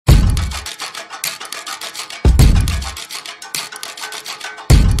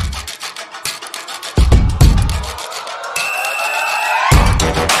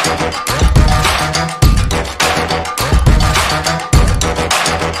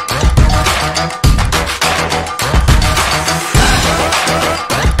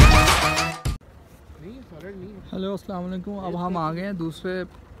अस्सलाम वालेकुम। अब हम आ गए हैं दूसरे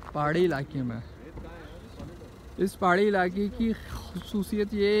पहाड़ी इलाके में। इस पहाड़ी इलाके की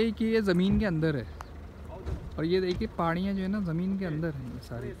ख़ुसूसियत ये है कि ये ज़मीन के अंदर है, और ये देखिए पहाड़ियाँ जो है ना ज़मीन के अंदर हैं ये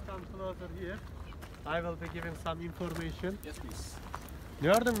सारी। I will be giving some information. Yes, please.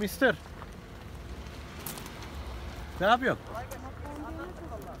 Gördün mister? Ne yapıyorsun?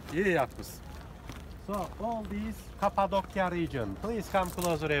 İyi yapmışsın. So, all these Cappadocia region. Please come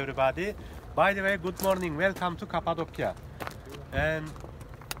closer, everybody. By the way, good morning. Welcome to Cappadocia. And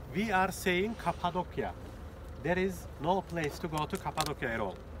we are saying Cappadocia. There is no place to go to Cappadocia at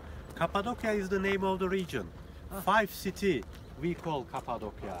all. Cappadocia is the name of the region. 5 cities we call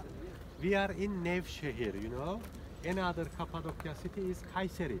Cappadocia. We are in Nevşehir, you know. Another Cappadocia city is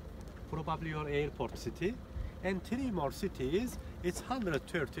Kayseri, probably your airport city. And 3 more cities, it's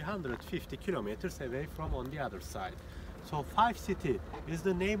 130, 150 kilometers away from on the other side. So 5 cities is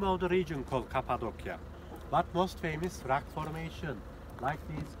the name of the region called Cappadocia. But most famous rock formation, like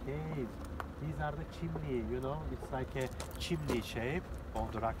these caves. These are the chimney, you know, it's like a chimney shape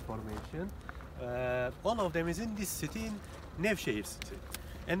of the rock formation. All of them is in this city, in Nevşehir city.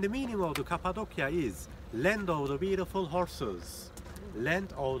 And the meaning of the Cappadocia is land of the beautiful horses.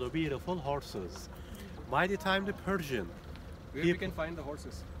 Land of the beautiful horses. By the time the Persian... Where we can find the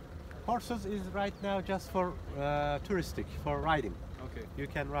horses? Horses is right now just for touristic, for riding. Okay. You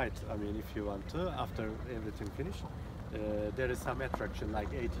can ride, I mean, if you want to, after everything finished. There is some attraction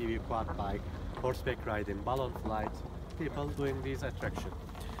like ATV, quad bike, horseback riding, balloon flight, people doing these attractions.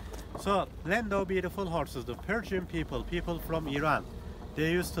 So, land of beautiful horses, the Persian people from Iran,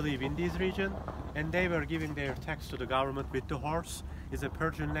 they used to live in this region, and they were giving their tax to the government with the horse. Is a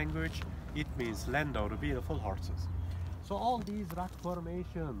Persian language, it means land of the beautiful horses. So all these rock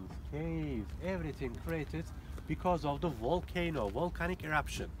formations, caves, everything created because of the volcano, volcanic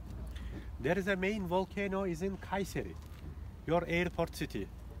eruption. There is a main volcano is in Kayseri, your airport city.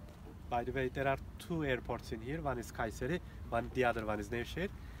 By the way, there are 2 airports in here. One is Kayseri, the other one is Nevşehir.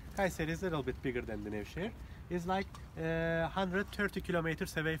 Kayseri is a little bit bigger than the Nevşehir. It's like 130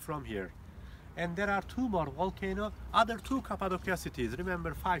 kilometers away from here. And there are 2 more volcanoes, other 2 Cappadocia cities.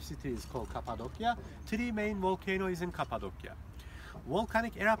 Remember, 5 cities called Cappadocia. 3 main volcanoes is in Cappadocia.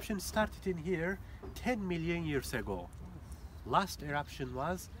 Volcanic eruption started in here 10 million years ago. Last eruption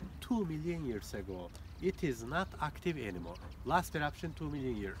was 2 million years ago. It is not active anymore. Last eruption 2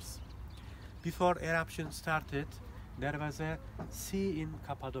 million years. Before eruption started, there was a sea in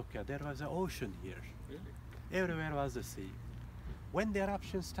Cappadocia. There was an ocean here. Really? Everywhere was the sea. When the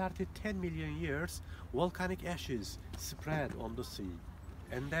eruption started 10 million years, volcanic ashes spread on the sea.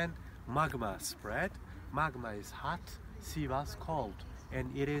 And then magma spread. Magma is hot, sea was cold, and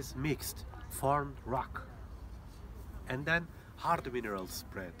it is mixed, formed rock. And then hard minerals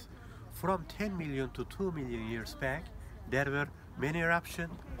spread. From 10 million to 2 million years back, there were many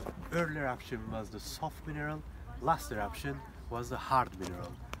eruptions. Early eruption was the soft mineral, last eruption was the hard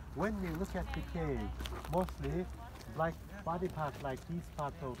mineral. When we look at the cave, mostly like body part, like this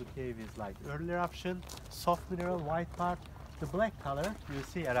part of the cave is like early eruption, soft mineral, white part. The black color you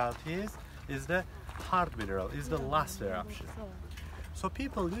see around here is the hard mineral, is the last eruption. So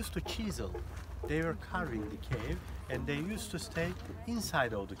people used to chisel. They were carving the cave and they used to stay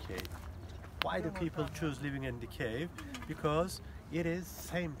inside of the cave. Why do people choose living in the cave? Because it is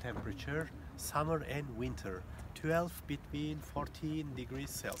same temperature, summer and winter, 12 between 14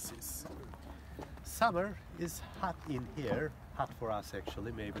 degrees Celsius. Summer is hot in here, hot for us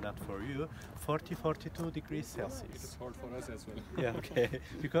actually, maybe not for you, 40-42 degrees Celsius. It's hot for us as well. Yeah, okay,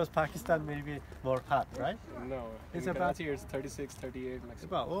 because Pakistan may be more hot, right? No, It's in about- Karachi it's 36, 38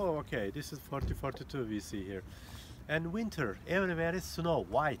 maximum. Well, oh, okay, this is 40-42 we see here. And winter, everywhere is snow,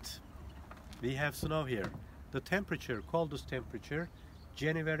 white. We have snow here. The temperature, coldest temperature,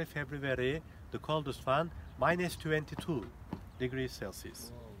 January, February, the coldest one, minus 22 degrees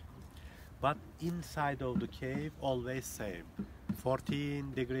Celsius. But inside of the cave, always same.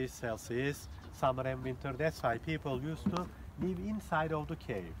 14 degrees Celsius, summer and winter. That's why people used to live inside of the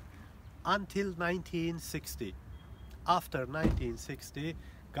cave. Until 1960. After 1960,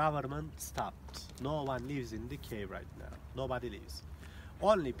 government stopped. No one lives in the cave right now. Nobody lives.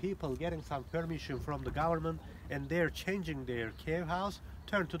 Only people getting some permission from the government and they're changing their cave house,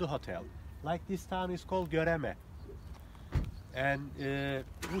 turn to the hotel. Like this town is called Göreme. And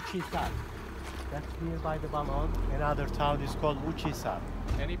Uçhisar, that's nearby the balloon. Another town is called Uçhisar.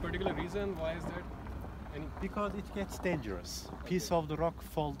 Any particular reason why is that? Because it gets dangerous. Piece of the rock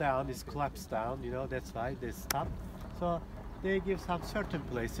fall down, is collapsed down, you know, that's why they stop. So they give some certain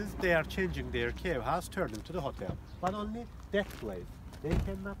places, they are changing their cave house, turn them to the hotel. But only that place. They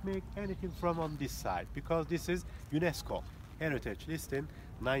cannot make anything from on this side because this is UNESCO heritage list in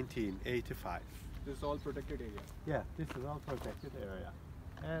 1985. This is all protected area. Yeah, this is all protected area.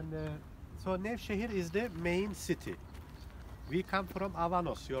 And so Nevşehir is the main city. We come from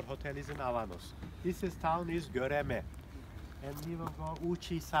Avanos. Your hotel is in Avanos. This town is Göreme. And we will go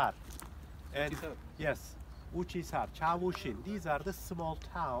Uçhisar. And Uçhisar? yes, Uçhisar, Çavuşin. These are the small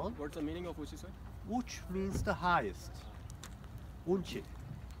towns. What's the meaning of Uchi, sir? Uç means the highest. Unchi.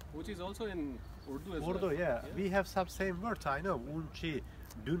 Uchi is also in Urdu as Urdu, well. yeah. We have some same words, I know. Unchi,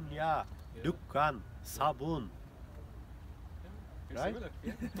 Dünya, Dükkan, Sabun. It's Right? similar.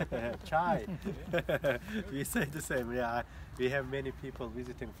 Yeah. Chai. We say the same. Yeah, we have many people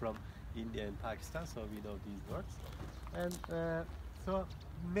visiting from India and Pakistan, so we know these words. And so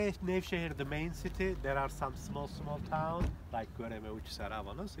Nevşehir, the main city, there are some small towns like Göreme, Uçhisar,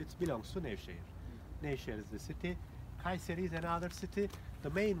 Avanos. It belongs to Nevşehir. Nevşehir is the city. Kayseri is another city. The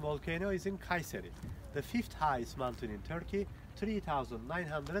main volcano is in Kayseri. The fifth highest mountain in Turkey,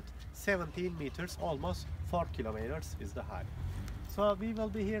 3,917 meters, almost 4 kilometers is the height. So we will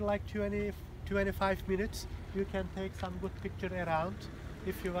be here like 25 minutes. You can take some good picture around.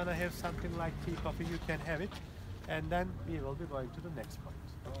 If you want to have something like tea, coffee, you can have it. And then we will be going to the next point.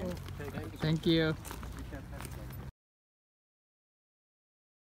 Okay? Thank you.